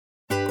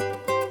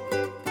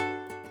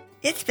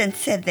It's been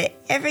said that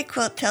every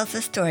quilt tells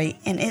a story,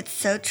 and it's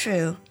so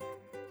true.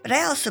 But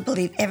I also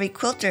believe every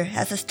quilter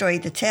has a story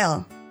to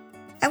tell.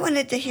 I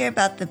wanted to hear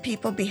about the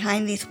people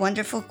behind these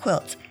wonderful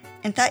quilts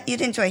and thought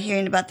you'd enjoy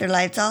hearing about their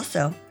lives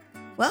also.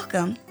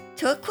 Welcome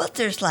to A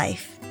Quilter's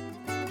Life.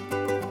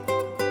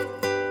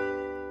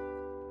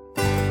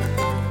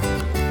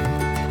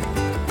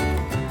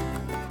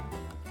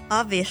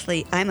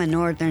 Obviously, I'm a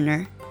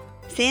Northerner.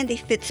 Sandy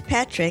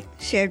Fitzpatrick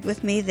shared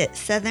with me that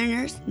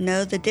Southerners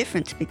know the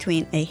difference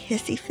between a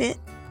hissy fit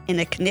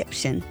and a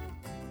conniption.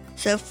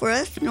 So for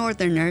us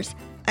Northerners,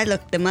 I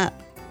looked them up.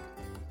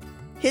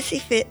 Hissy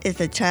fit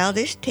is a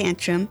childish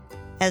tantrum,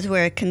 as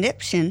where a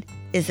conniption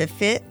is a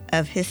fit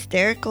of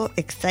hysterical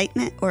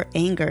excitement or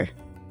anger.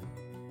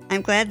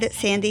 I'm glad that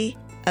Sandy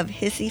of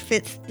Hissy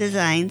Fits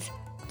Designs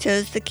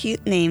chose the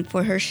cute name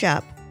for her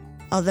shop,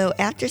 although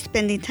after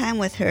spending time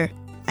with her,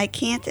 I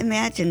can't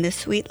imagine this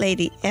sweet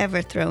lady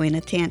ever throwing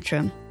a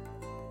tantrum.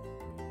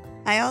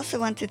 I also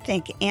want to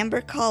thank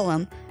Amber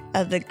Collum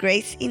of the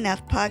Grace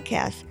Enough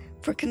podcast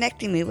for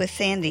connecting me with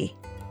Sandy.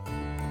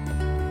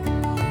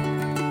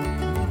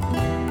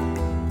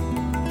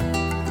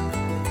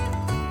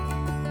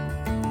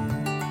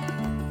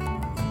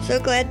 So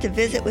glad to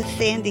visit with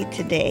Sandy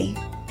today.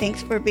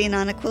 Thanks for being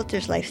on A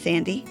Quilter's Life,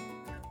 Sandy.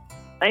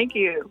 Thank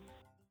you.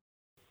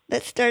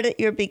 Let's start at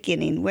your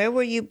beginning. Where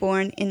were you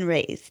born and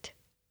raised?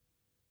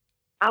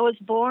 I was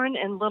born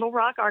in Little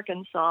Rock,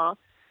 Arkansas.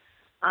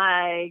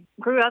 I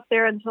grew up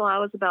there until I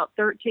was about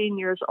 13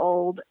 years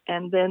old,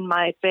 and then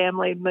my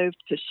family moved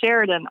to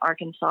Sheridan,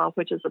 Arkansas,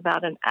 which is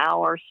about an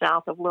hour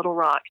south of Little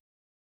Rock.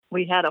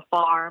 We had a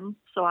farm,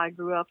 so I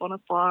grew up on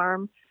a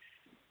farm.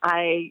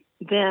 I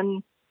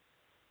then,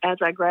 as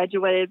I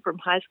graduated from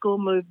high school,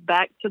 moved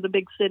back to the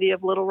big city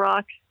of Little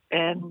Rock,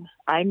 and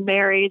I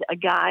married a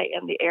guy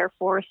in the Air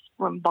Force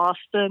from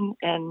Boston,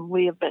 and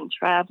we have been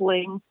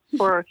traveling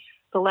for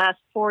the last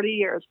 40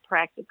 years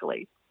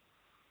practically.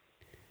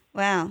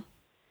 Wow.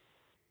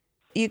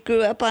 You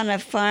grew up on a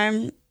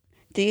farm.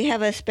 Do you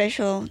have a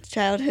special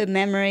childhood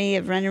memory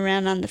of running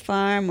around on the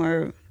farm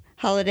or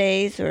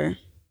holidays or?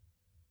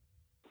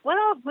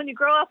 Well, when you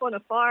grow up on a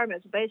farm,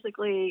 it's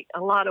basically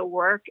a lot of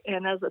work.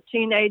 And as a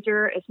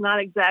teenager, it's not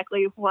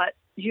exactly what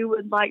you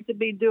would like to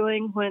be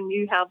doing when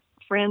you have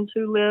friends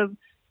who live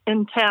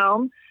in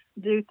town,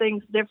 do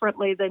things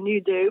differently than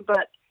you do.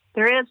 But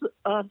there is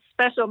a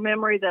special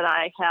memory that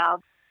I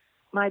have.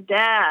 My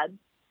dad,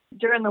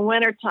 during the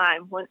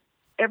wintertime, when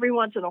every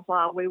once in a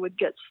while we would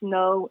get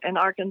snow in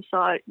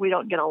Arkansas. We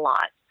don't get a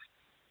lot.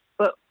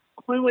 But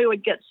when we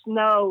would get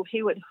snow,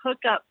 he would hook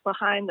up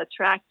behind the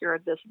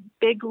tractor this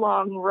big,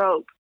 long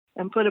rope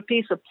and put a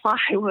piece of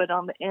plywood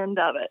on the end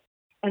of it.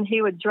 And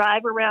he would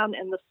drive around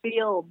in the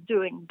field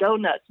doing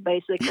donuts,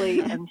 basically,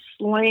 and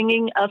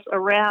slinging us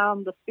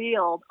around the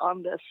field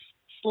on this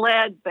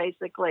sled,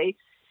 basically.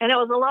 And it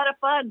was a lot of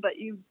fun, but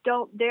you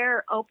don't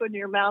dare open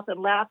your mouth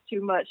and laugh too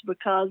much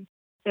because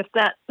if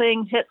that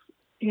thing hits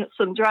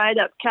some dried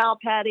up cow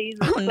patties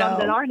or some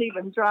that aren't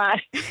even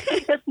dry,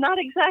 it's not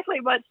exactly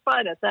much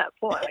fun at that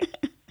point.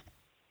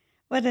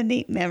 What a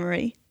neat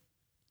memory.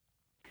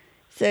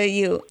 So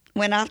you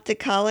went off to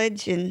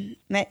college and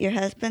met your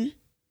husband?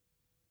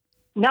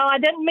 No, I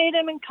didn't meet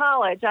him in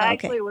college. I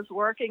actually was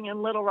working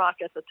in Little Rock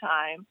at the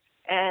time,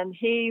 and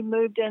he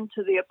moved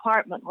into the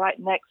apartment right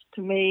next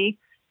to me.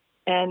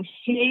 And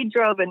he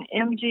drove an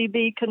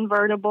MGB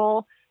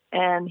convertible,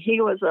 and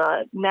he was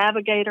a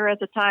navigator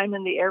at the time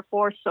in the Air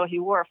Force, so he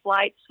wore a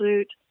flight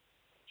suit.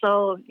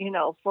 So,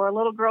 for a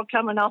little girl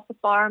coming off the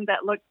farm,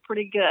 that looked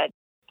pretty good.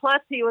 Plus,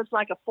 he was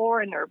like a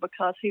foreigner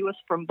because he was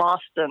from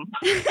Boston.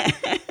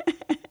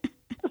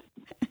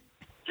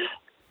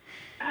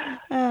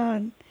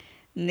 Oh,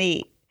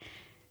 neat.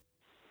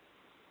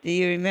 Do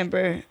you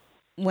remember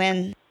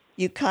when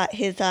you caught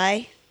his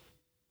eye?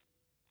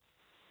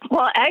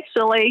 Well,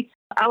 actually,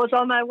 I was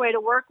on my way to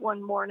work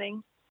one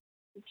morning.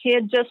 He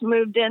had just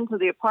moved into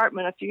the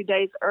apartment a few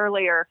days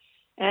earlier,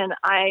 and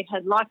I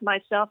had locked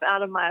myself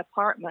out of my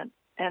apartment,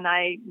 and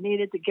I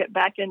needed to get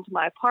back into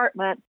my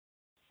apartment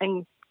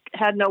and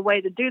had no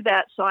way to do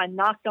that, so I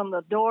knocked on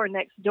the door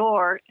next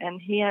door,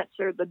 and he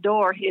answered the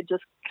door. He had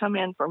just come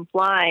in from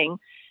flying,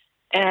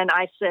 and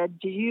I said,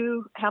 "Do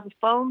you have a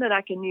phone that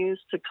I can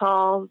use to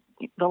call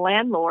the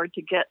landlord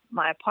to get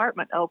my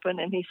apartment open?"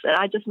 And he said,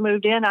 "I just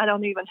moved in. I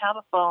don't even have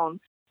a phone."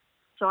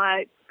 So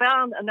I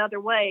found another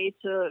way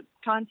to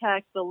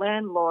contact the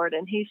landlord,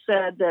 and he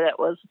said that it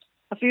was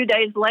a few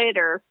days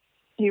later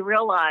he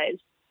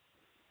realized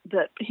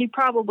that he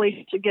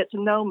probably should get to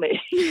know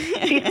me.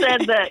 He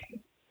said that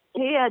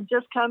he had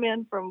just come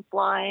in from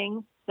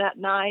flying that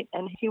night,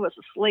 and he was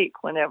asleep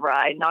whenever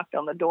I knocked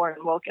on the door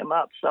and woke him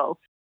up. So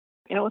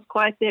it was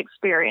quite the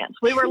experience.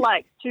 We were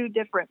like two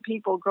different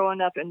people growing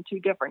up in two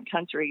different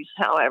countries,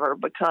 however,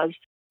 because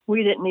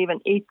we didn't even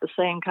eat the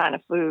same kind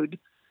of food.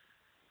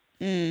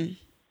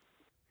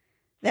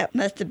 That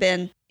must have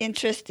been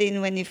interesting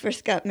when you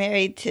first got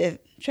married to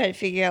try to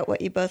figure out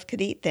what you both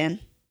could eat then.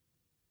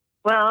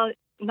 Well,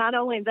 not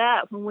only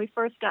that, when we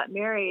first got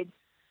married,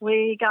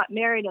 We got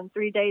married, and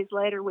 3 days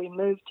later, we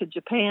moved to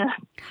Japan.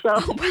 So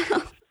Oh,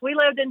 wow. we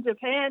lived in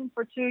Japan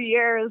for 2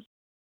 years,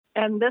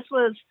 and this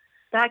was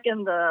back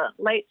in the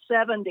late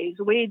 70s.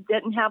 We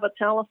didn't have a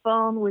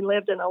telephone. We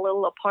lived in a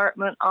little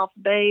apartment off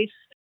base.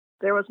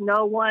 There was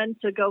no one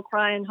to go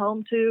crying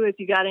home to if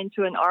you got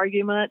into an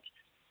argument.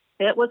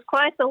 It was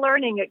quite the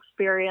learning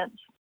experience.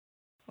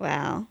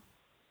 Wow.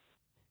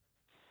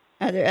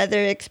 Are there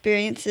other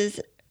experiences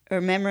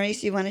or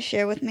memories you want to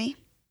share with me?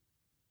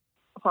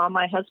 While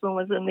my husband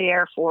was in the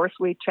Air Force,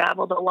 we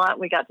traveled a lot.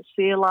 We got to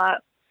see a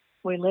lot.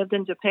 We lived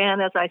in Japan,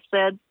 as I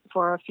said,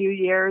 for a few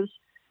years.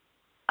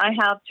 I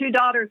have 2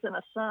 daughters and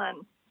a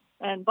son,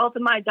 and both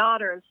of my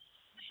daughters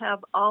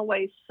have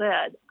always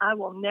said, I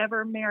will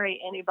never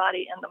marry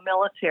anybody in the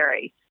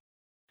military.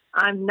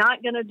 I'm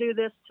not going to do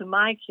this to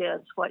my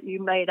kids, what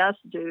you made us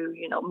do,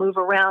 move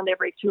around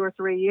every 2 or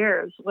 3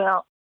 years.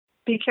 Well,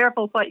 be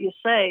careful what you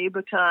say,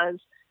 because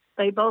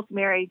they both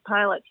married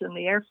pilots in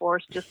the Air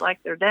Force, just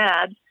like their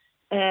dad.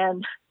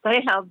 And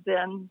they have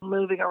been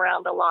moving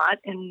around a lot.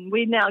 And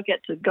we now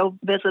get to go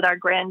visit our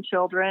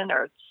grandchildren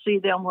or see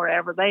them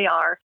wherever they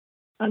are.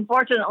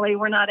 Unfortunately,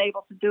 we're not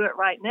able to do it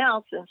right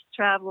now since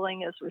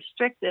traveling is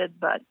restricted,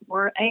 but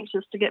we're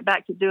anxious to get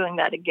back to doing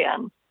that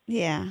again.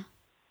 Yeah.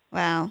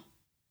 Wow.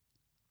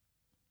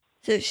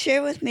 So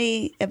share with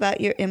me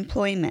about your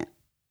employment.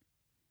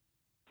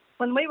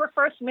 When we were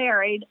first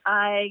married,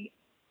 I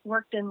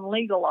worked in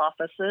legal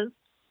offices,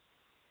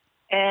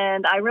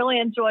 and I really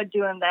enjoyed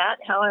doing that.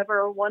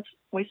 However, once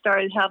we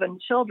started having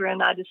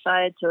children, I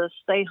decided to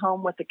stay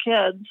home with the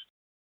kids.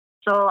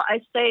 So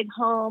I stayed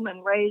home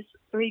and raised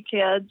 3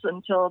 kids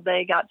until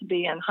they got to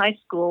be in high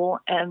school.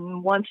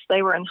 And once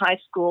they were in high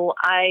school,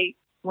 I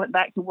went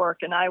back to work,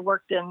 and I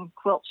worked in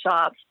quilt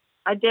shops.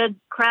 I did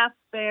craft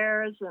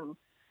fairs and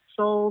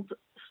sold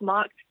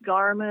smocked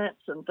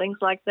garments and things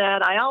like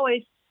that. I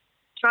always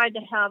tried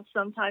to have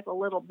some type of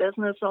little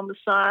business on the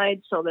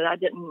side so that I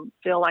didn't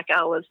feel like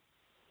I was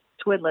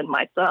twiddling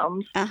my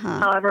thumbs.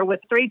 However, with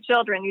 3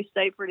 children, you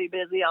stay pretty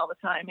busy all the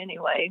time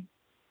anyway.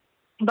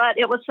 But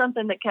it was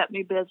something that kept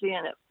me busy,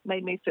 and it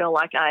made me feel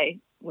like I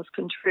was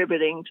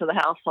contributing to the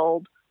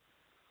household.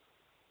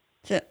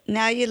 So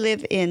now you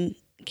live in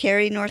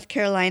Cary, North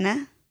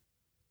Carolina?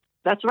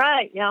 That's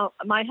right.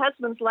 My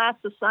husband's last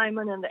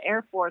assignment in the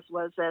Air Force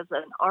was as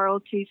an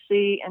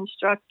ROTC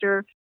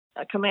instructor,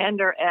 a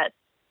commander at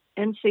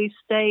NC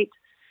State.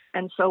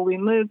 And so we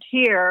moved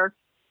here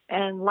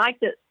and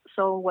liked it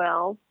so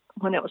well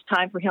when it was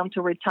time for him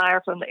to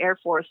retire from the Air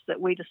Force that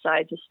we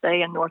decided to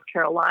stay in North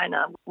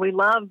Carolina. We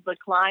love the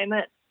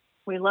climate.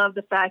 We love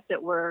the fact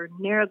that we're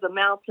near the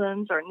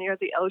mountains or near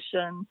the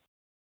ocean.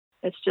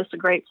 It's just a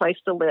great place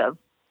to live.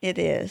 It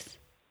is.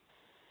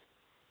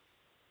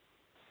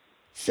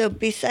 So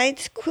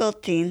besides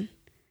quilting,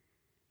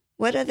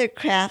 what other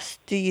crafts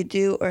do you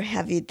do or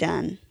have you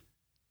done?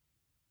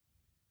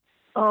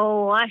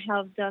 Oh, I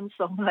have done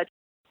so much.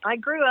 I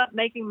grew up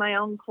making my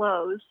own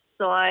clothes,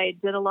 so I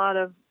did a lot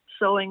of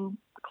sewing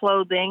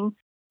clothing.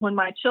 When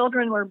my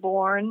children were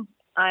born,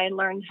 I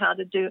learned how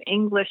to do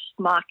English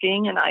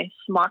smocking, and I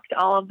smocked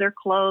all of their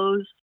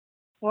clothes.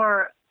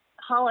 For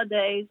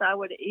holidays, I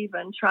would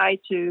even try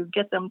to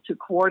get them to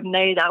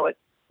coordinate. I would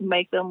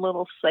make them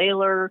little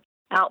sailor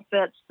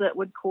outfits that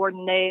would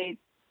coordinate.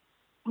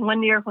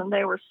 One year when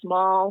they were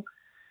small,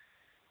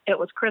 it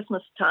was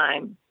Christmas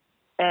time,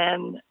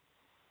 and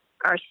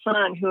our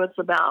son, who was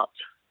about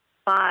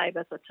 5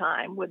 at the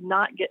time, would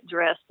not get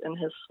dressed in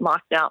his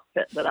smocked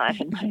outfit that I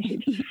had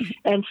made.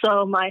 And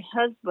so my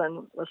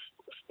husband was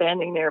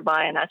standing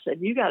nearby, and I said,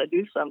 you got to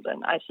do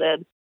something. I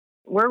said,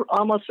 we're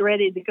almost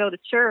ready to go to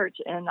church,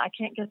 and I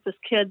can't get this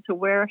kid to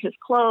wear his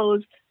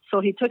clothes.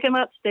 So he took him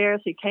upstairs.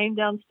 He came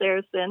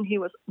downstairs. Then he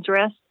was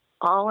dressed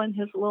all in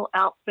his little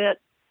outfit.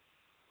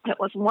 It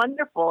was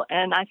wonderful.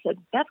 And I said,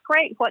 that's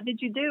great. What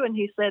did you do? And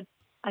he said,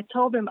 I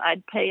told him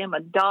I'd pay him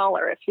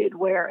 $1 if he'd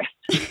wear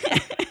it.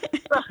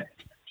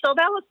 So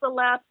that was the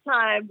last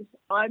time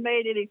I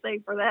made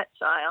anything for that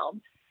child.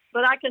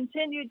 But I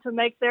continued to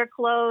make their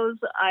clothes.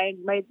 I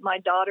made my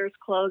daughter's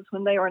clothes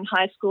when they were in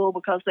high school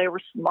because they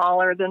were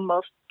smaller than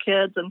most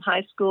kids in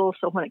high school.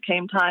 So when it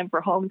came time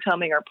for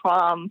homecoming or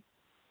prom,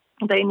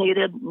 they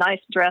needed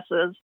nice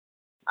dresses.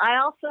 I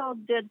also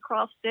did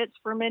cross-stitch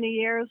for many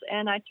years,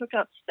 and I took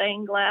up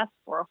stained glass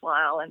for a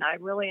while, and I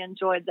really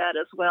enjoyed that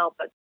as well.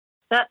 But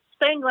that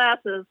stained glass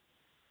is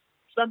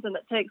something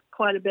that takes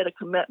quite a bit of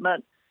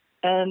commitment,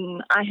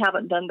 and I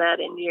haven't done that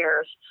in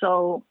years.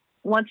 So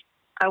once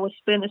I was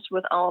finished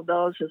with all of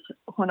those is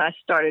when I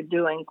started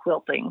doing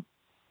quilting.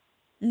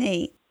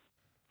 Neat.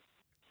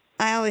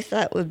 I always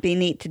thought it would be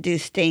neat to do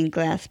stained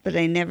glass, but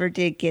I never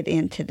did get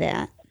into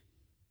that.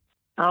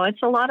 Oh,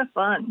 it's a lot of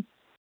fun.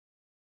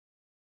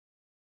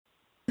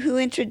 Who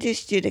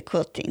introduced you to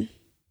quilting?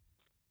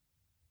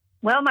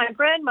 Well, my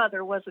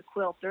grandmother was a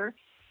quilter,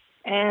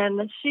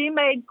 and she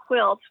made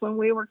quilts when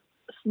we were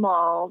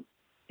small,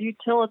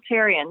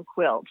 utilitarian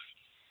quilts.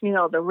 You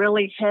know, the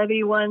really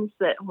heavy ones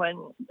that when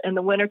in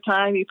the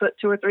wintertime you put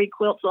 2 or 3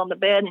 quilts on the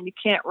bed and you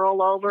can't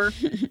roll over.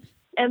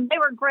 And they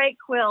were great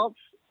quilts.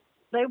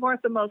 they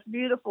weren't the most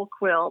beautiful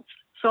quilts.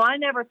 So I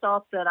never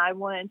thought that I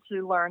wanted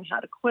to learn how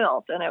to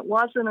quilt. And it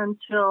wasn't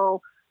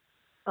until,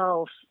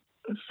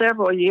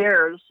 several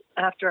years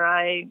after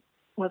I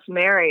was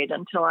married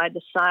until I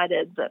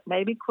decided that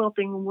maybe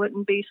quilting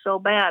wouldn't be so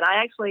bad.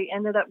 I actually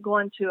ended up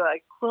going to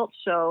a quilt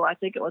show. I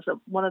think it was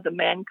one of the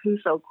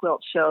Mancuso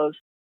quilt shows.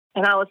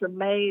 And I was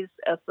amazed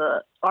at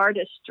the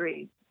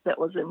artistry that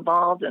was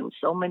involved in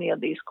so many of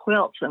these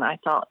quilts. And I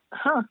thought,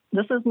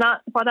 this is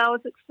not what I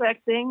was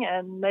expecting,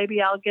 and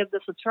maybe I'll give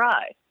this a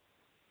try.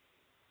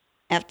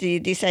 After you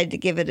decided to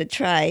give it a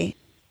try,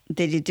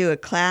 did you do a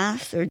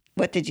class, or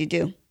what did you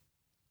do?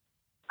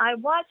 I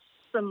watched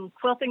some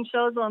quilting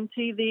shows on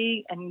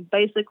TV and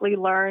basically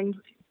learned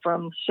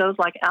from shows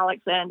like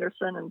Alex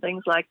Anderson and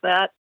things like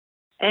that.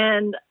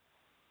 And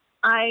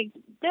I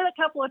did a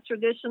couple of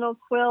traditional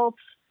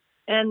quilts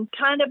and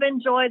kind of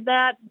enjoyed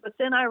that. But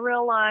then I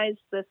realized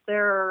that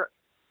there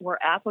were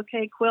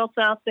applique quilts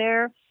out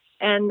there.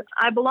 And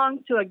I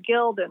belonged to a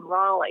guild in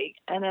Raleigh.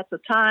 And at the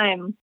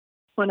time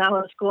when I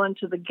was going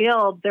to the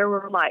guild, there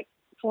were like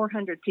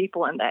 400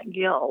 people in that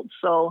guild.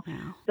 So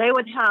Wow. They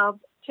would have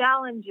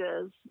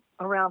challenges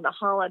around the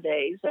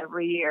holidays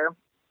every year.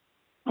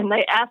 And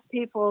they asked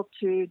people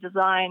to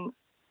design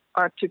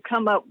or to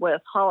come up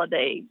with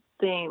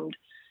holiday-themed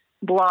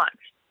blocks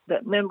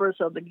that members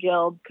of the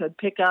guild could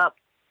pick up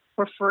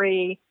for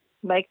free,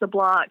 make the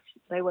blocks.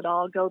 They would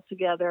all go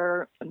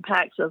together in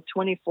packs of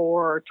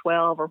 24 or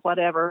 12 or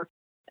whatever,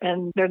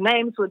 and their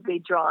names would be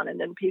drawn, and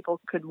then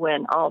people could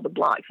win all the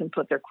blocks and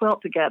put their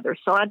quilt together.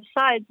 So I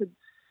decided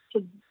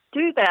to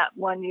do that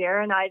one year,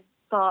 and I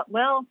thought,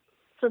 well,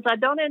 since I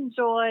don't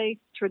enjoy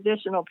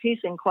traditional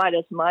piecing quite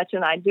as much,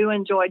 and I do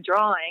enjoy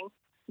drawing,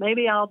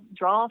 maybe I'll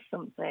draw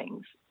some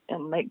things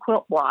and make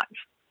quilt blocks.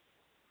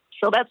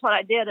 So that's what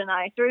I did, and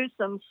I drew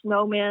some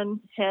snowmen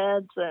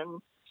heads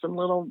and some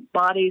little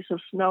bodies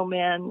of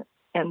snowmen,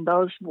 and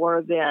those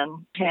were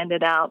then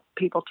handed out.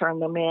 People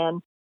turned them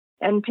in,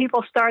 and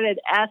people started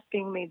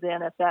asking me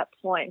then at that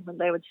point when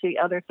they would see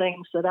other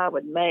things that I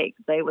would make.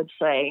 They would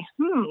say,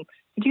 do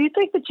you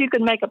think that you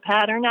could make a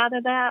pattern out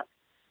of that?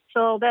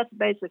 So that's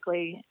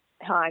basically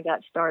how I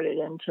got started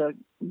into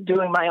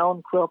doing my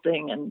own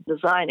quilting and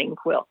designing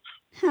quilts.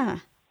 Huh,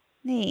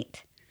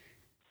 neat.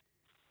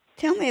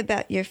 Tell me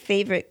about your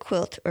favorite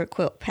quilt or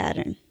quilt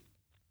pattern.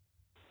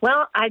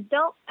 Well, I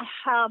don't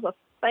have a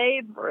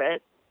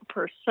favorite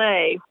per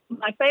se.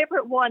 My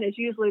favorite one is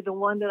usually the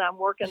one that I'm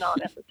working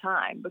on at the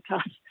time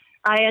because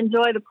I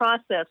enjoy the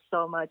process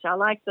so much. I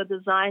like the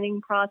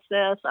designing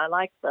process. I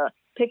like the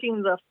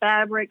picking the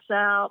fabrics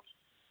out.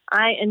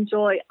 I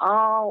enjoy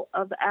all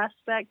of the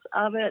aspects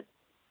of it,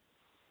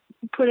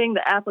 putting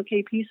the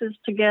applique pieces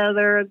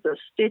together, the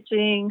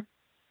stitching,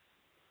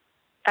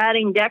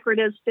 adding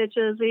decorative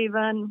stitches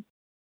even.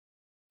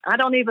 I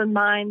don't even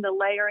mind the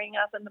layering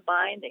up and the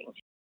binding.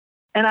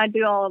 And I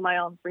do all of my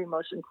own free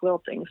motion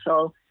quilting,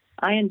 so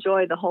I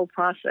enjoy the whole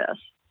process.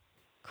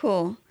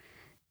 Cool.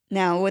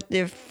 Now, with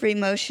the free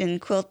motion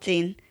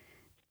quilting,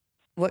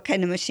 what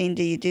kind of machine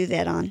do you do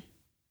that on?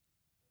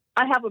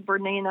 I have a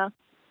Bernina.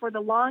 For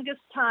the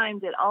longest time,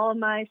 did all of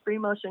my free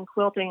motion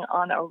quilting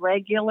on a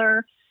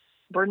regular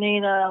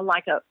Bernina,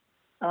 like an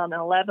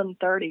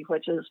 1130,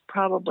 which is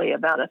probably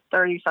about a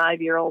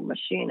 35-year-old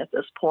machine at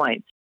this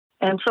point.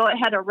 And so it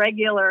had a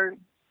regular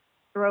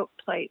throat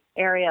plate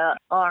area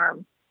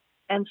arm.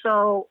 And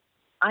so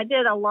I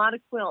did a lot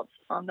of quilts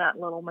on that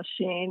little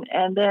machine.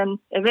 And then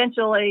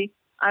eventually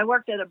I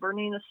worked at a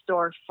Bernina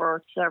store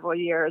for several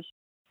years,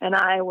 and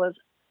I was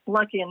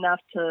lucky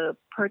enough to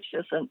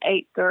purchase an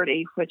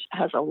 830, which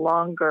has a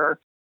longer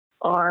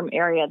arm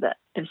area that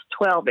is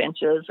 12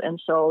 inches.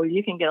 And so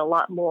you can get a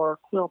lot more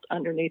quilt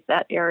underneath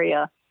that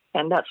area.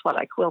 And that's what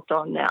I quilt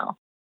on now.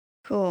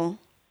 Cool.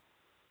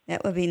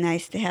 That would be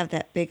nice to have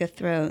that big a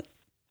throat.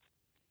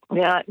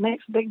 Yeah, it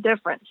makes a big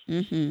difference.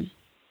 Mm-hmm.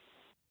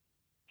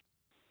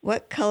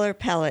 What color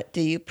palette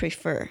do you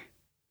prefer?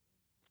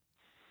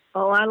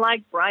 Oh, I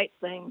like bright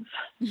things.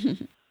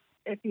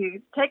 If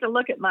you take a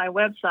look at my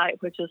website,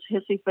 which is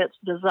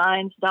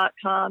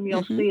hissyfitsdesigns.com,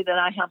 you'll see that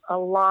I have a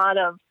lot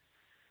of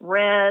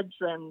reds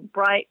and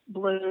bright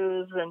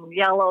blues and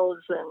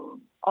yellows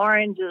and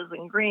oranges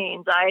and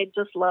greens. I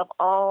just love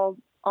all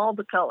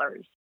the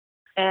colors.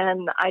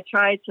 And I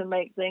try to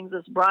make things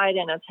as bright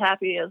and as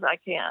happy as I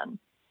can.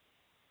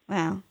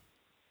 Wow.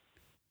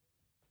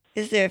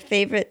 Is there a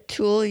favorite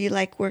tool you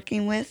like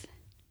working with?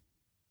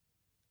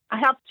 I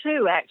have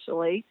two,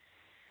 actually.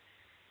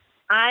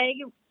 I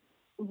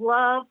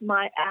love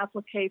my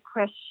applique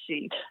press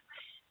sheet.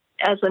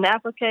 As an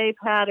applique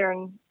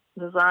pattern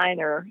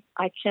designer,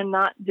 I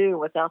cannot do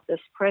without this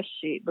press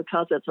sheet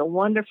because it's a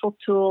wonderful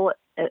tool.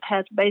 It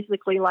has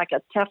basically like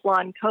a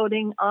Teflon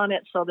coating on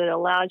it so that it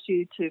allows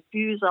you to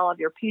fuse all of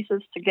your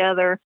pieces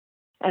together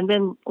and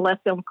then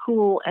let them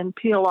cool and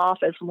peel off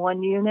as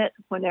one unit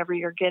whenever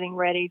you're getting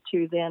ready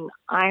to then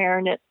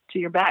iron it to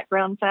your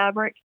background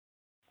fabric.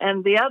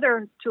 And the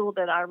other tool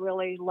that I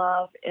really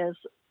love is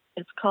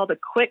it's called a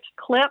quick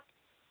clip.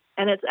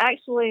 And it's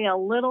actually a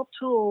little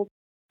tool.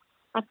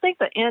 I think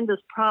the end is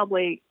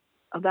probably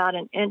about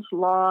an inch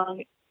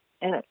long,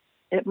 and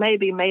it may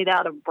be made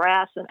out of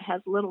brass, and it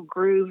has little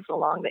grooves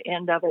along the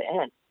end of it,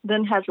 and it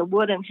then has a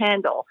wooden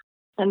handle.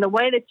 And the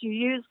way that you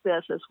use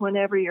this is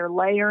whenever you're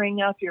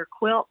layering up your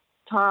quilt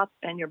top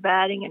and your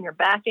batting and your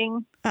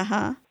backing.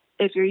 Uh-huh.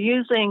 If you're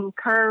using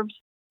curved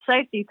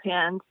safety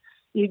pins,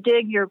 you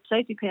dig your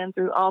safety pin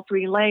through all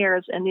 3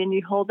 layers, and then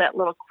you hold that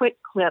little quick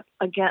clip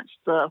against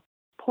the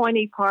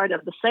pointy part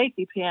of the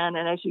safety pin,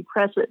 and as you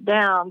press it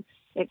down,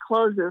 it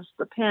closes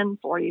the pin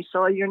for you.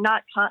 So you're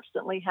not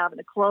constantly having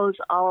to close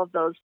all of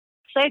those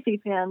safety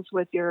pins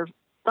with your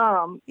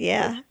thumb.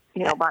 Yeah.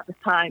 Which, by the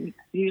time,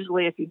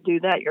 usually if you do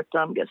that, your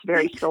thumb gets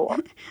very sore.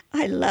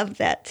 I love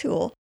that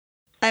tool.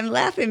 I'm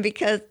laughing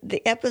because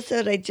the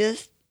episode I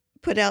just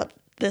put out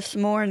this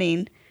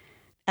morning,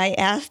 I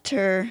asked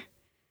her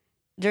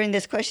during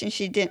this question,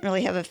 she didn't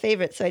really have a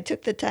favorite. So I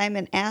took the time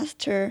and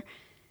asked her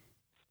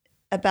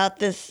about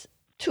this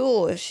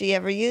tool, if she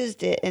ever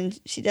used it. And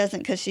she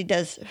doesn't, because she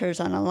does hers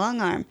on a long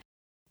arm.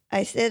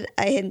 I said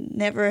I had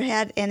never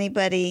had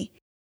anybody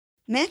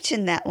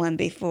mention that one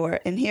before.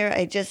 And here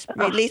I just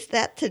released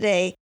that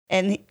today.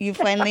 And you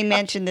finally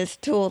mentioned this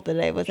tool that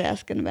I was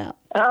asking about.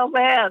 Oh,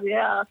 man,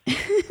 yeah.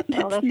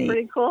 That's neat.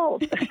 Pretty cool.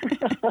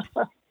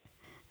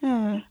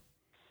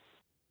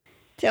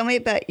 Tell me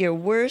about your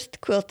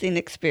worst quilting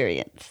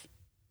experience.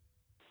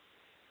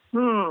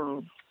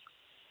 I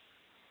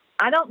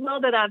don't know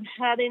that I've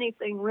had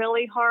anything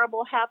really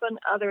horrible happen,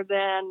 other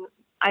than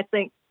I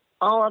think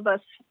all of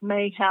us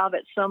may have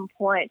at some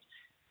point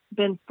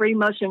been free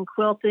motion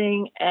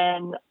quilting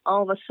and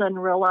all of a sudden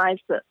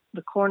realized that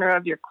the corner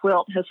of your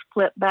quilt has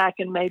flipped back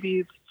and maybe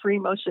you've free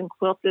motion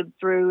quilted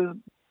through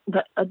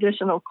the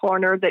additional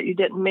corner that you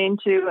didn't mean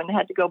to and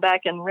had to go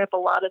back and rip a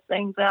lot of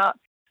things out.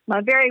 My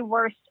very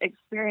worst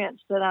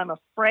experience that I'm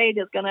afraid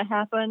is going to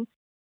happen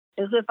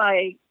is if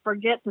I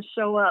forget to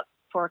show up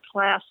for a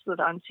class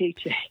that I'm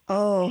teaching.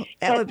 Oh,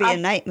 that would be a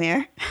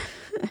nightmare.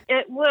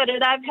 It would,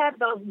 and I've had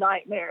those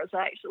nightmares,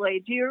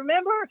 actually. Do you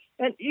remember?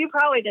 And you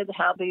probably didn't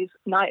have these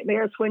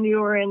nightmares when you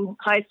were in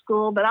high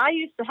school, but I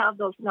used to have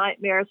those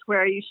nightmares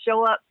where you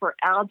show up for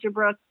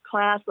algebra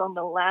class on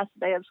the last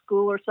day of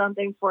school or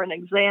something for an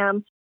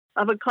exam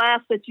of a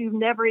class that you've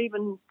never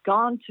even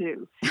gone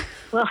to.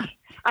 Well,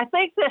 I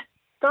think that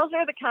those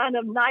are the kind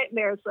of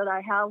nightmares that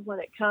I have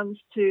when it comes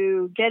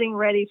to getting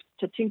ready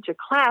to teach a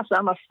class.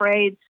 I'm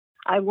afraid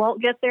I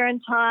won't get there in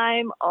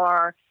time,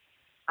 or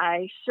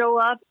I show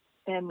up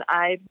and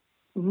I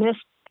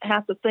missed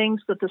half the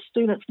things that the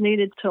students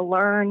needed to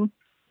learn.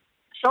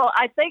 So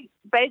I think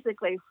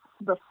basically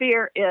the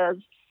fear is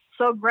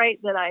so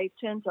great that I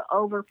tend to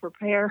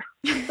over-prepare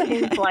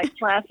things like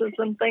classes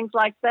and things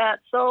like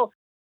that. So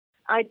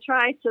I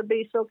try to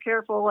be so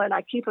careful, and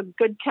I keep a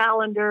good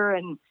calendar,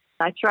 and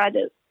I try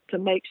to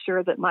make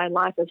sure that my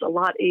life is a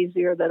lot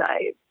easier, that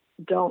I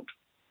don't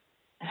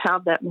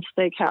have that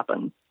mistake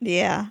happen.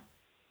 Yeah.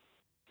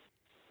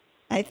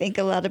 I think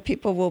a lot of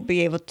people will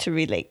be able to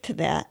relate to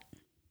that.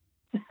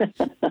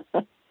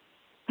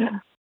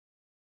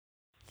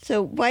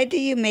 So why do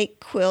you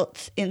make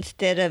quilts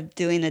instead of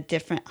doing a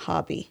different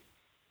hobby?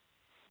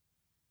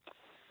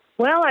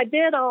 Well, I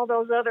did all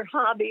those other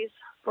hobbies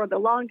for the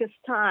longest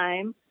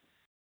time.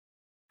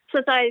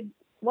 Since I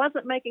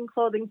wasn't making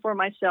clothing for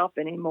myself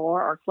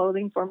anymore or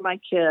clothing for my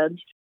kids,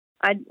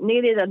 I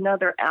needed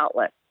another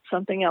outlet,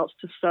 something else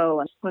to sew.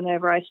 And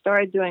whenever I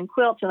started doing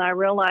quilts, and I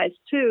realized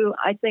too,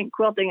 I think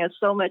quilting is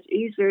so much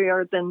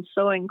easier than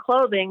sewing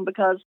clothing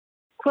because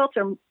quilts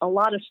are a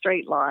lot of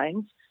straight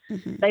lines.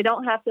 Mm-hmm. They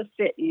don't have to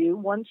fit you.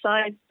 One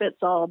size fits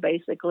all,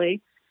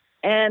 basically.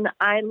 And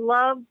I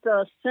love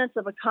the sense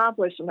of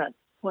accomplishment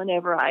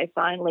whenever I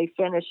finally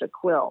finish a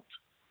quilt.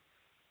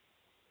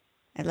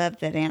 I love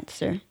that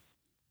answer.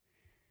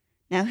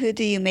 Now, who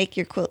do you make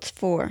your quilts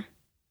for?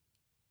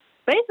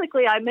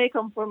 Basically, I make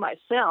them for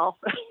myself.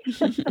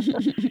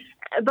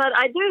 But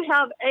I do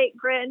have 8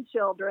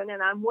 grandchildren,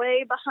 and I'm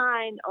way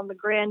behind on the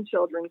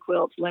grandchildren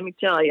quilts, let me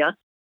tell you.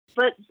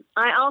 But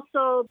I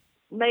also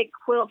make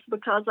quilts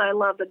because I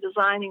love the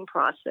designing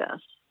process.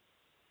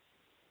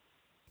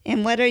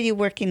 And what are you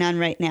working on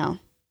right now?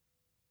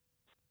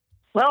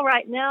 Well,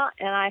 right now,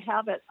 and I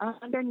have it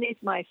underneath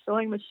my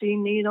sewing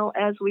machine needle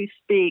as we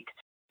speak,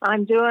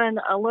 I'm doing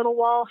a little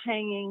wall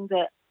hanging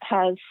that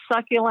has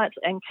succulents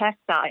and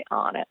cacti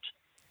on it.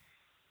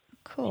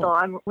 Cool. So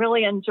I'm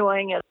really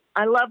enjoying it.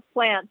 I love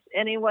plants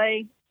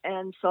anyway,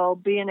 and so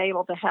being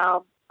able to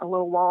have a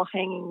little wall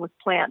hanging with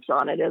plants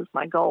on it is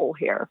my goal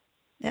here.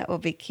 That will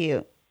be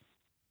cute.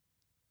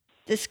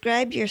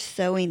 Describe your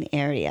sewing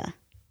area.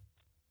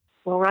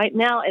 Well, right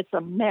now it's a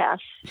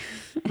mess.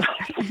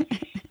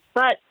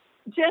 But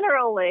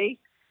generally,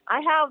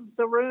 I have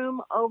the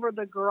room over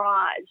the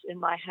garage in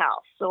my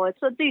house, so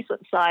it's a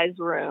decent-sized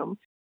room.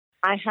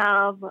 I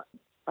have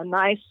a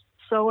nice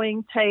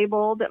sewing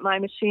table that my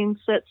machine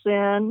sits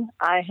in.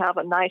 I have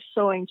a nice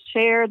sewing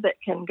chair that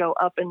can go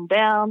up and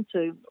down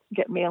to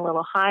get me a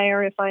little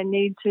higher if I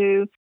need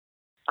to.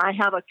 I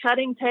have a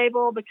cutting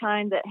table, the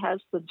kind that has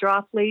the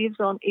drop leaves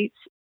on each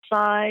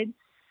side.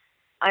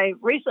 I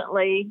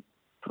recently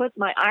put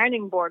my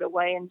ironing board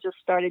away and just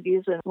started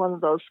using one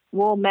of those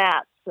wool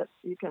mats that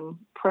you can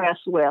press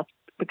with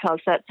because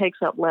that takes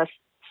up less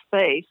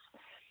space.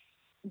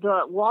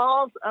 The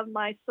walls of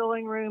my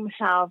sewing room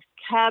have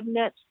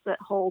cabinets that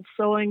hold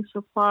sewing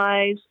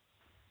supplies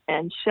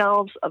and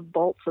shelves of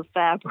bolts of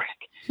fabric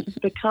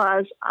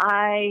because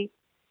I,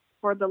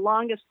 for the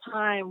longest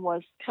time,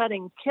 was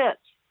cutting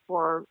kits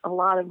for a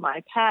lot of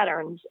my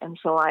patterns, and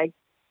so I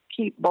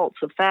keep bolts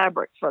of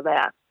fabric for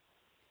that.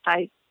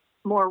 I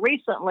more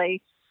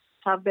recently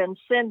have been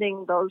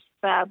sending those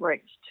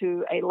fabrics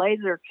to a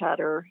laser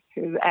cutter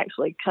who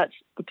actually cuts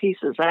the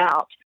pieces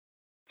out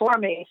for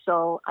me,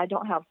 so I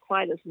don't have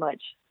quite as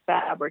much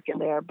fabric in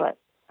there, but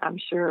I'm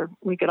sure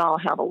we could all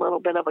have a little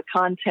bit of a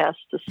contest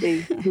to see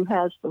who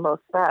has the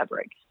most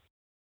fabric.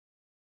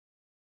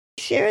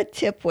 Share a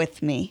tip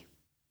with me.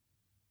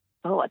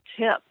 Oh, a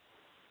tip.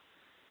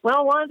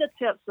 Well, one of the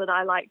tips that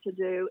I like to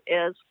do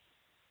is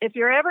if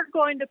you're ever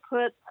going to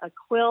put a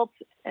quilt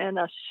in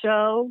a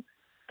show,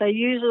 they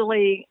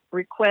usually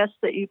request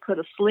that you put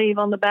a sleeve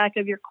on the back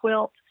of your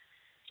quilt.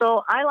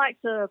 So I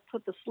like to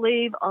put the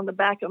sleeve on the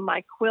back of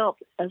my quilt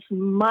as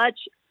much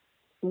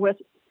with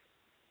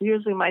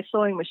using my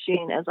sewing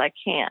machine as I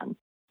can.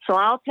 So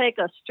I'll take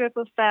a strip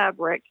of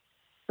fabric,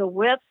 the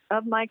width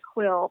of my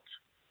quilt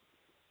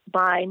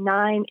by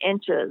 9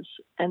 inches,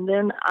 and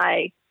then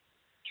I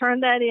turn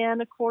that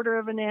in a 1/4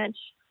 of an inch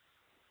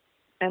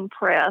and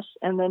press,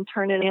 and then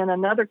turn it in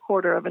another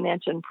 1/4 of an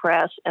inch and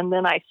press, and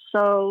then I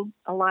sew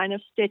a line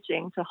of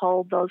stitching to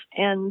hold those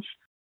ends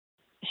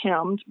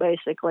hemmed,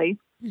 basically.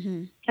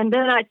 Mm-hmm. And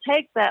then I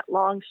take that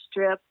long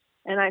strip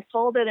and I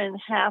fold it in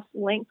half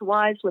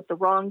lengthwise with the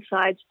wrong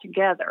sides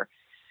together.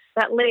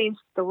 That leaves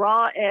the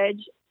raw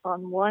edge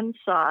on one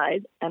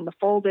side and the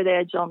folded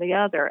edge on the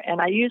other.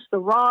 And I use the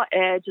raw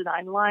edge and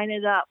I line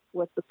it up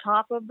with the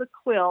top of the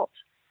quilt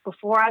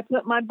before I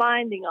put my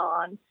binding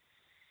on,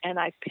 and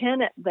I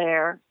pin it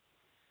there.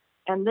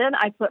 And then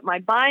I put my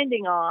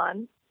binding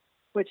on,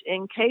 which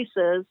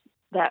encases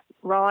that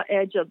raw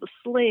edge of the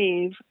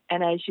sleeve,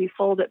 and as you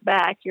fold it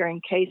back, you're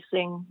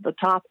encasing the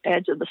top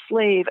edge of the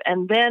sleeve.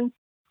 And then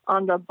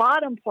on the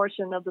bottom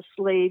portion of the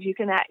sleeve, you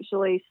can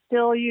actually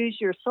still use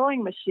your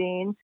sewing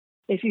machine.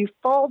 If you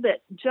fold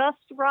it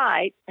just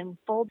right and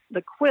fold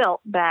the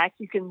quilt back,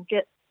 you can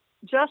get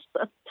just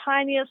the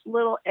tiniest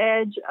little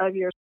edge of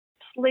your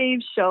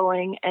sleeve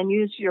showing and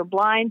use your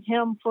blind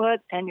hem foot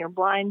and your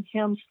blind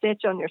hem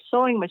stitch on your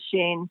sewing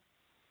machine.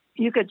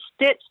 You could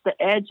stitch the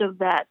edge of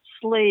that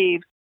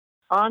sleeve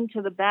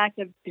onto the back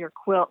of your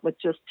quilt with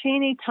just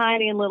teeny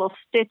tiny little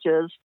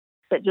stitches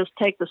that just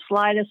take the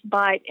slightest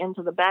bite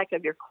into the back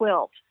of your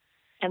quilt.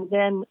 And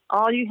then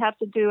all you have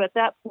to do at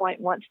that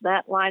point, once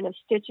that line of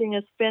stitching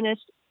is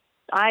finished,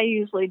 I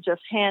usually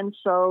just hand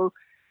sew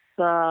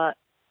the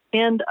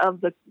end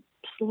of the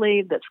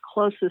sleeve that's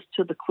closest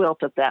to the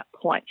quilt at that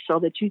point so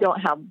that you don't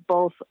have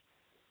both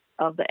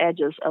of the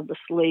edges of the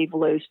sleeve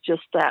loose.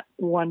 Just that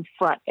one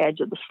front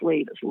edge of the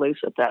sleeve is loose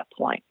at that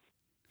point.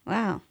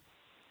 Wow.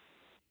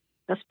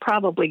 That's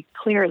probably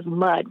clear as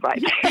mud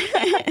right there.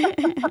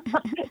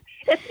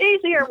 It's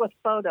easier with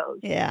photos.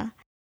 Yeah.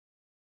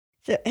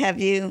 So have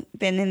you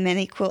been in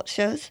many quilt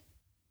shows?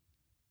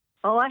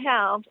 Oh, I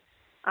have.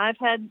 I've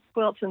had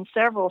quilts in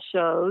several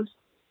shows,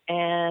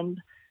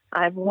 and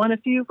I've won a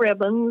few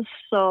ribbons,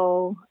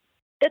 so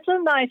it's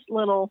a nice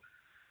little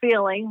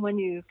feeling when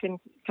you can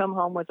come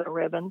home with a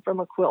ribbon from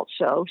a quilt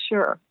show,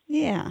 sure.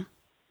 Yeah.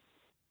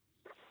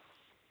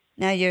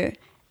 Now, your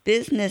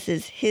business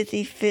is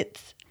Hissy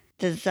Fitz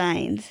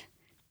Designs.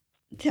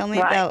 Tell me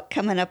about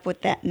coming up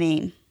with that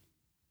name.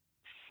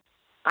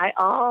 I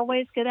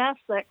always get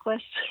asked that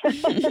question.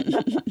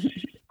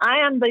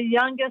 I am the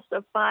youngest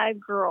of 5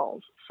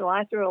 girls, so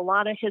I threw a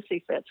lot of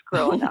hissy fits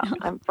growing up.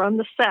 I'm from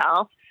the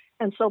South,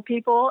 and so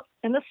people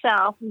in the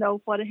South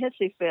know what a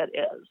hissy fit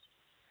is.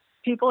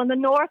 People in the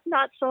North,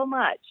 not so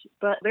much,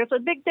 but there's a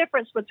big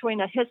difference between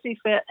a hissy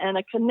fit and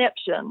a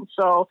conniption.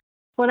 So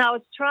when I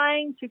was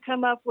trying to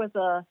come up with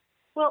a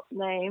quilt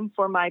name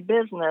for my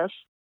business,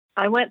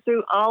 I went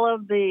through all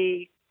of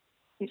the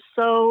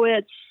sew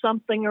it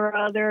something or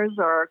others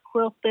or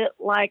quilt it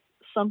like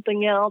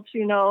something else,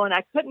 and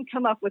I couldn't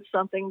come up with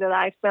something that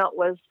I felt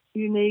was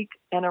unique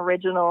and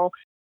original.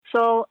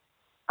 So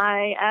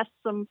I asked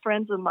some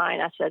friends of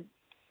mine, I said,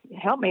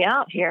 help me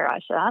out here.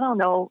 I said, I don't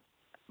know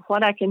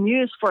what I can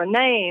use for a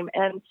name.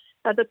 And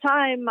at the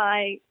time,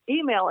 my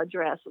email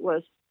address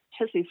was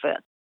Hissy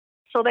Fitz.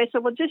 So they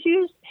said, well, just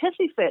use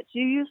Hissy Fitz.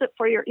 You use it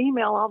for your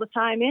email all the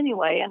time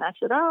anyway. And I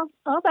said, oh,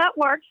 that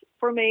works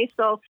for me.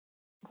 So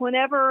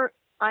whenever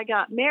I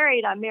got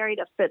married, I married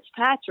a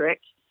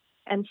Fitzpatrick.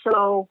 And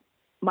so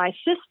my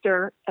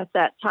sister at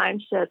that time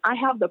said, I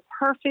have the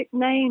perfect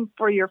name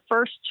for your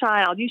first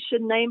child. You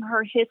should name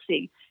her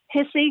Hissy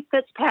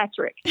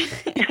Fitzpatrick.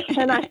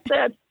 And I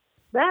said,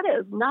 that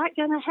is not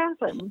going to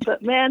happen.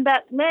 But man,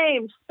 that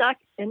name stuck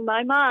in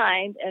my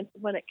mind. And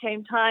when it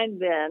came time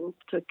then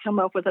to come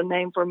up with a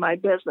name for my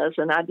business,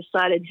 and I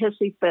decided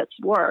Hissy Fitz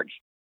worked.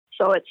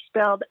 So it's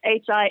spelled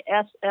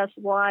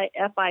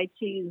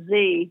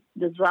HISSYFITZ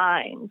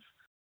Designs.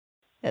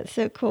 That's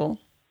so cool.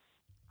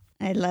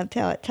 I loved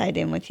how it tied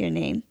in with your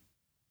name.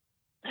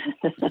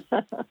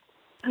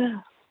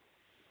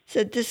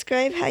 So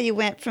describe how you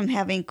went from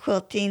having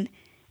quilting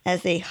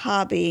as a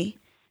hobby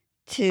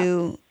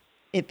to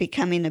it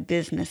becoming a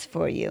business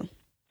for you.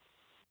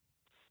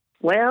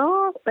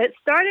 Well, it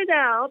started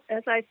out,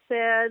 as I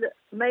said,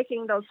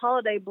 making those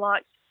holiday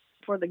blocks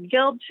for the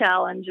guild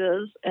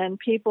challenges and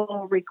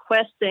people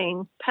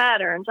requesting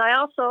patterns. I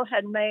also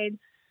had made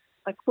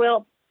a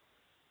quilt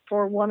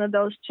for one of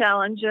those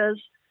challenges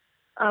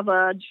of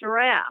a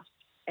giraffe,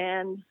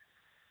 and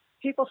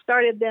people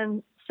started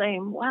then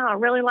saying, wow, I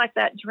really like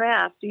that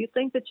giraffe. Do you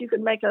think that you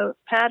could make a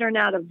pattern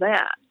out of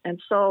that?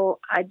 And so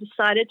I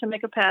decided to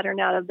make a pattern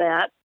out of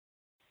that.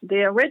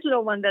 The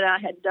original one that I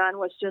had done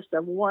was just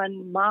of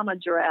one mama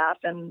giraffe,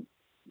 and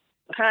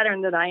the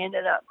pattern that I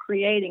ended up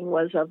creating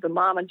was of the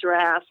mama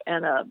giraffe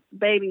and a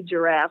baby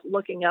giraffe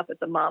looking up at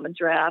the mama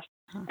giraffe.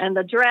 And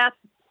the giraffe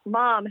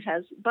mom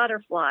has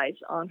butterflies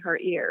on her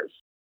ears.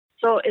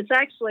 So it's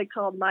actually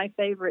called My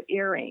Favorite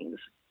Earrings.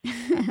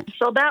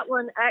 So that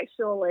one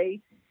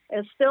actually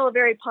is still a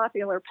very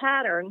popular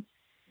pattern.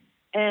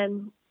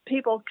 And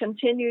people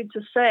continued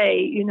to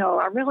say, you know,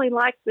 I really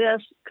like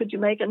this. Could you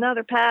make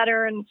another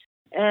pattern?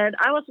 And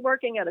I was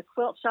working at a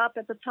quilt shop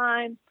at the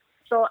time.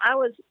 So I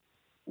was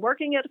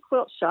working at a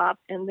quilt shop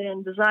and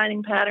then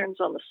designing patterns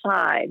on the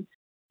side.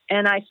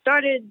 And I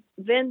started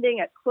vending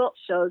at quilt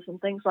shows and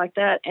things like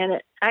that. And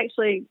it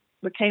actually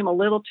became a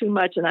little too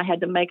much and I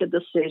had to make a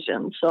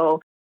decision.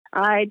 So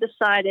I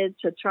decided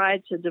to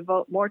try to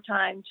devote more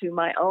time to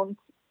my own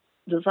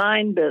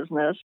design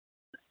business.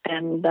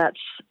 And that's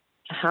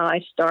how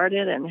I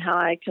started and how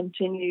I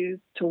continue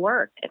to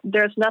work.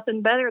 There's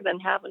nothing better than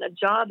having a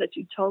job that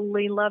you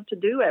totally love to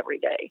do every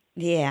day.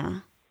 Yeah.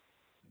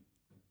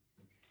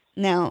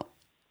 Now,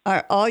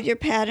 are all your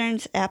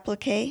patterns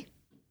applique?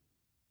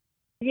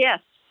 Yes.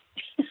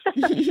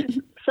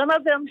 Some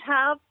of them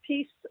have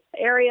piece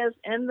areas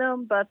in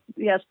them, but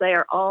yes, they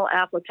are all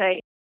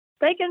applique.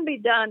 They can be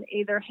done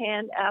either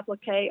hand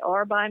applique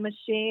or by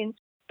machine.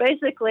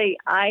 Basically,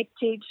 I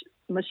teach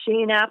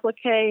machine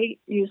applique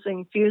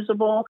using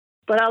fusible,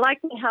 but I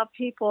like to have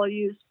people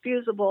use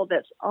fusible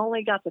that's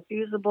only got the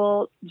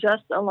fusible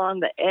just along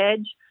the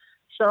edge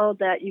so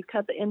that you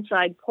cut the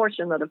inside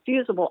portion of the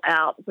fusible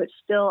out, which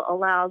still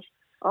allows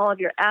all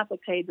of your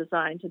applique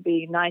design to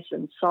be nice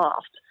and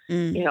soft.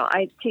 You know,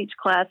 I teach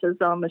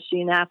classes on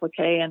machine applique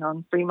and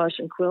on free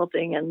motion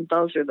quilting, and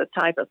those are the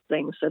type of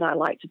things that I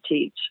like to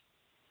teach.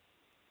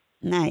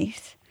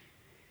 Nice.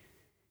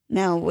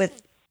 Now,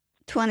 with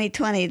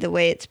 2020, the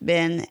way it's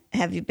been,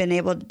 have you been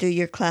able to do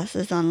your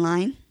classes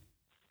online?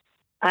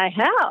 I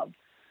have.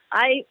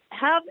 I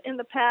have in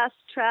the past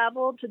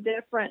traveled to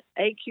different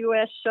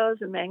AQS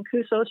shows and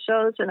Mancuso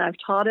shows, and I've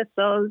taught at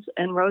those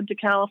and rode to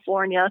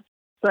California.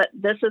 But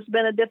this has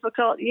been a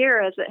difficult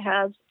year, as it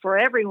has for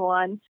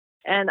everyone,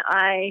 and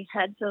I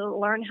had to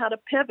learn how to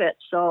pivot.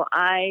 So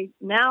I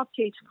now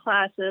teach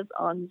classes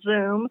on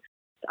Zoom.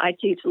 I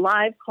teach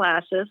live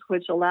classes,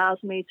 which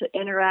allows me to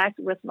interact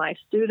with my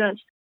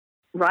students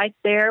right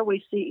there.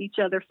 We see each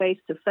other face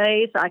to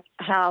face. I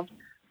have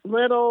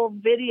little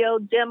video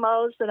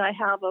demos that I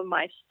have of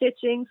my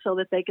stitching so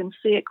that they can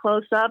see it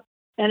close up.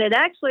 And it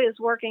actually is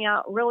working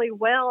out really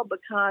well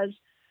because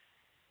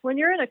when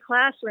you're in a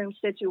classroom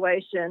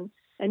situation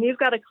and you've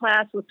got a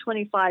class with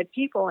 25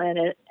 people in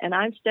it, and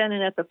I'm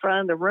standing at the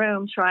front of the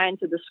room trying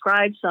to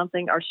describe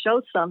something or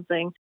show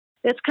something,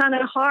 it's kind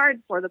of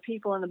hard for the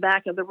people in the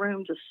back of the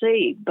room to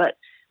see. But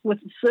with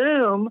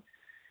Zoom,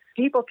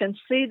 people can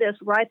see this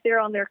right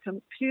there on their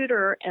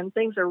computer, and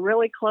things are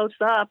really close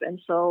up, and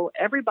so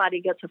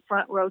everybody gets a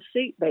front row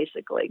seat,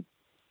 basically.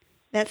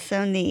 That's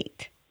so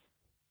neat.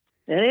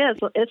 It is.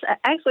 It's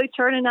actually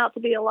turning out to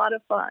be a lot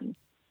of fun.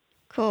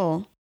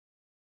 Cool.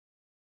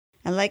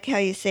 I like how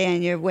you say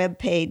on your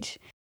webpage,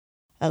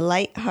 a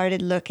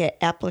light-hearted look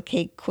at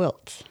applique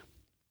quilts.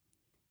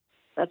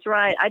 That's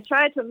right. I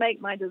try to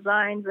make my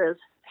designs as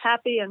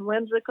happy and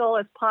whimsical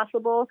as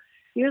possible.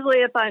 Usually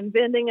if I'm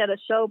vending at a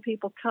show,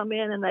 people come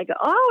in and they go,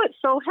 oh, it's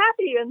so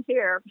happy in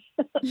here.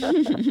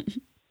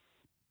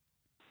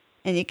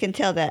 And you can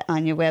tell that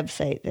on your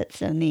website. That's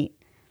so neat.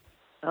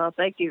 Oh,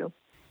 thank you.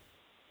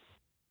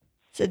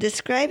 So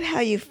describe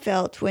how you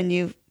felt when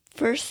you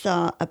first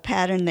saw a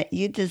pattern that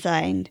you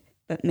designed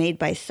but made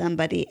by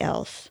somebody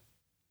else.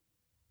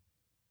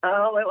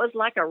 Oh, it was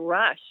like a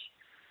rush.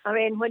 I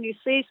mean, when you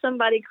see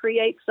somebody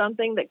create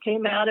something that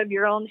came out of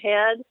your own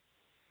head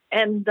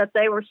and that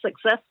they were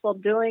successful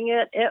doing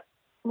it, it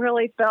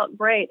really felt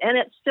great. And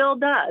it still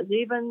does,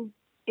 even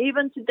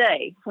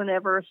today,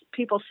 whenever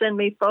people send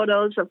me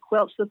photos of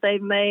quilts that they've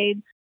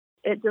made,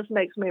 it just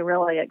makes me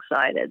really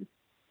excited.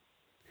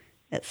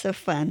 That's so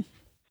fun.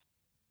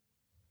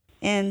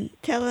 And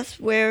tell us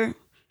where,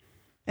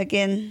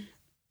 again,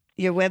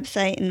 your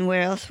website and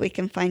where else we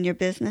can find your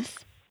business.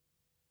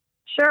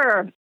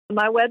 Sure.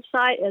 My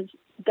website is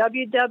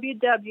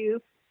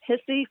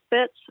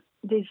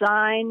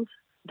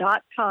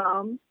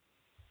www.hissyfitsdesigns.com.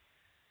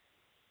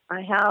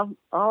 I have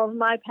all of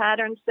my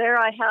patterns there.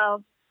 I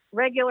have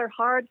regular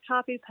hard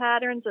copy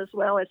patterns as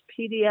well as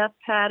PDF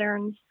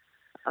patterns.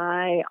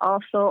 I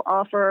also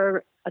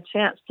offer a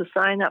chance to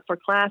sign up for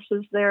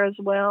classes there as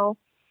well.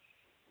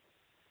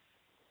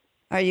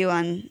 Are you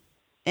on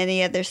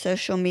any other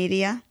social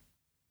media?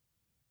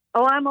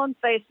 Oh, I'm on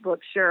Facebook,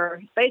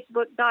 sure.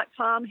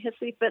 Facebook.com,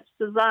 Hissy Fitz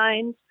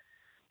Designs.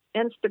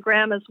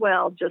 Instagram as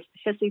well, just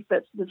Hissy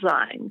Fitz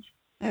Designs.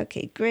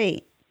 Okay,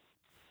 great.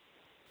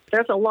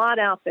 There's a lot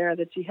out there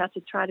that you have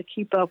to try to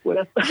keep up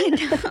with.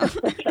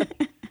 I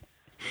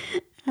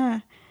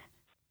know.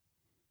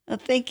 Well,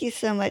 thank you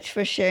so much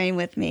for sharing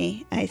with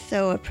me. I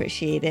so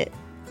appreciate it.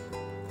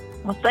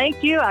 Well,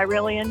 thank you. I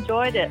really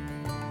enjoyed it.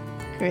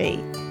 Great.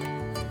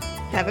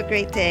 Have a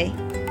great day.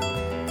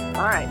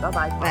 All right.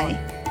 Bye-bye.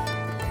 Bye.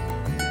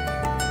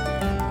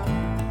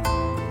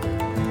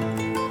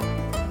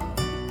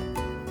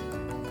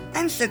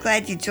 I'm so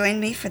glad you joined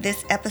me for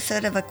this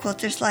episode of A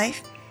Quilter's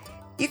Life.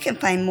 You can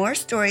find more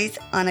stories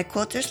on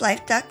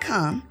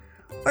aquilterslife.com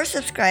or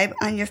subscribe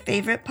on your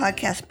favorite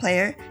podcast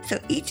player so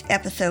each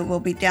episode will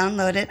be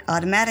downloaded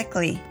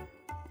automatically.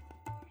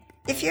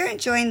 If you're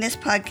enjoying this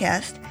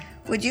podcast,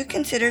 would you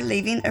consider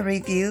leaving a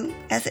review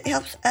as it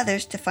helps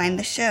others to find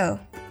the show?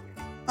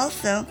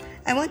 Also,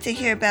 I want to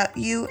hear about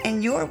you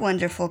and your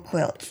wonderful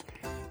quilts.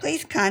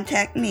 Please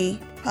contact me,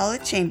 Paula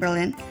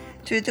Chamberlain,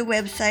 through the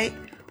website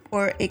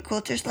or a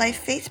Quilter's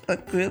Life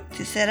Facebook group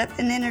to set up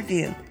an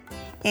interview.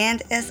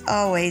 And as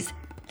always,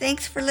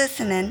 thanks for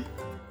listening.